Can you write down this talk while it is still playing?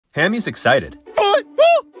Hammy's excited.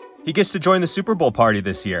 He gets to join the Super Bowl party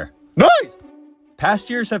this year. Nice! Past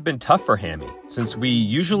years have been tough for Hammy, since we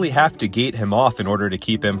usually have to gate him off in order to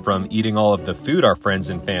keep him from eating all of the food our friends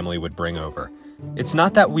and family would bring over. It's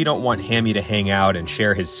not that we don't want Hammy to hang out and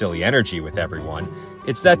share his silly energy with everyone.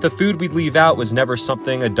 It's that the food we'd leave out was never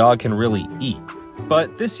something a dog can really eat.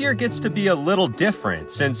 But this year gets to be a little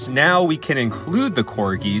different, since now we can include the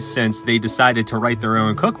Corgis since they decided to write their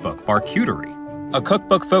own cookbook, Charcuterie. A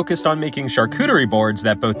cookbook focused on making charcuterie boards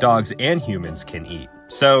that both dogs and humans can eat.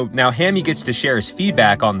 So now Hammy gets to share his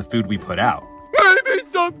feedback on the food we put out. Maybe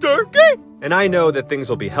some turkey? And I know that things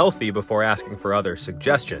will be healthy before asking for other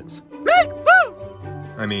suggestions. Make moves!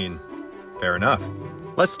 I mean, fair enough.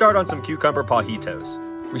 Let's start on some cucumber pajitos.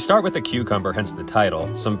 We start with a cucumber, hence the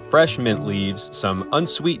title, some fresh mint leaves, some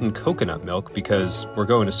unsweetened coconut milk because we're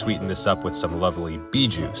going to sweeten this up with some lovely bee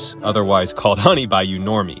juice, otherwise called honey by you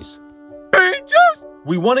normies. Bee juice?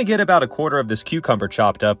 We want to get about a quarter of this cucumber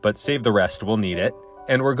chopped up, but save the rest, we'll need it.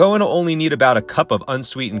 And we're going to only need about a cup of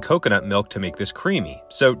unsweetened coconut milk to make this creamy.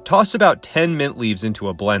 So toss about 10 mint leaves into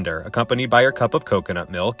a blender, accompanied by your cup of coconut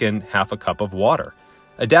milk and half a cup of water.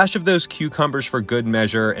 A dash of those cucumbers for good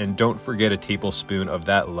measure, and don't forget a tablespoon of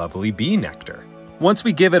that lovely bee nectar. Once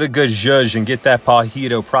we give it a good zhuzh and get that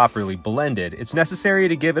pajito properly blended, it's necessary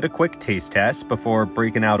to give it a quick taste test before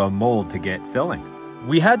breaking out a mold to get filling.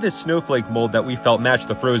 We had this snowflake mold that we felt matched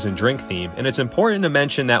the frozen drink theme, and it's important to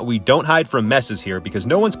mention that we don't hide from messes here because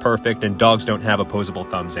no one's perfect and dogs don't have opposable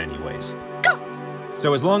thumbs anyways.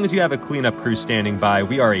 So as long as you have a cleanup crew standing by,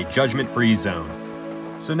 we are a judgment-free zone.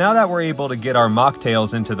 So now that we're able to get our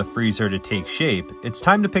mocktails into the freezer to take shape, it's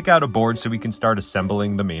time to pick out a board so we can start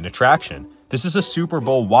assembling the main attraction. This is a Super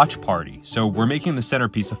Bowl watch party, so we're making the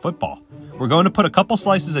centerpiece of football. We're going to put a couple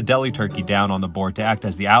slices of deli turkey down on the board to act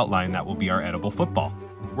as the outline that will be our edible football.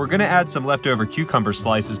 We're going to add some leftover cucumber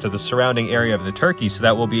slices to the surrounding area of the turkey so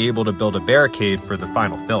that we'll be able to build a barricade for the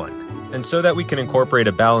final filling. And so that we can incorporate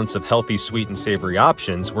a balance of healthy, sweet, and savory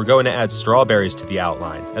options, we're going to add strawberries to the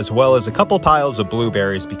outline, as well as a couple piles of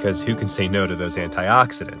blueberries because who can say no to those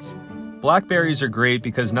antioxidants? Blackberries are great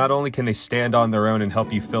because not only can they stand on their own and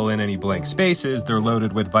help you fill in any blank spaces, they're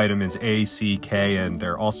loaded with vitamins A, C, K, and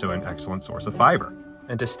they're also an excellent source of fiber.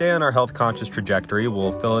 And to stay on our health-conscious trajectory,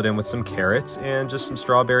 we'll fill it in with some carrots and just some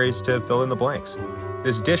strawberries to fill in the blanks.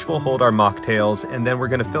 This dish will hold our mocktails, and then we're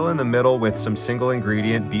going to fill in the middle with some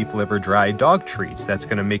single-ingredient beef liver dry dog treats that's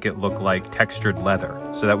going to make it look like textured leather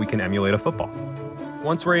so that we can emulate a football.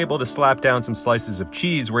 Once we're able to slap down some slices of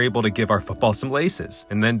cheese, we're able to give our football some laces.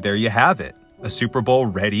 And then there you have it, a Super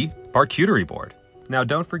Bowl-ready charcuterie board. Now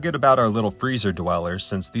don't forget about our little freezer dwellers,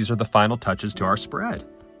 since these are the final touches to our spread.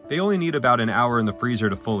 They only need about an hour in the freezer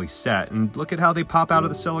to fully set, and look at how they pop out of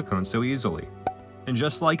the silicone so easily. And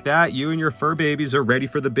just like that, you and your fur babies are ready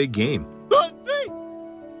for the big game. Let's see!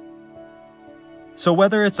 So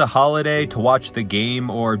whether it's a holiday, to watch the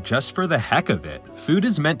game, or just for the heck of it, food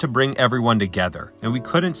is meant to bring everyone together, and we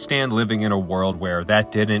couldn't stand living in a world where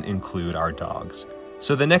that didn't include our dogs.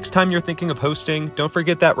 So the next time you're thinking of hosting, don't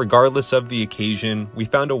forget that regardless of the occasion, we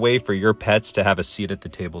found a way for your pets to have a seat at the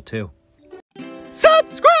table too.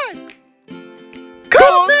 Subscribe!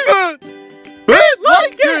 Comment! And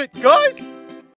like it, guys!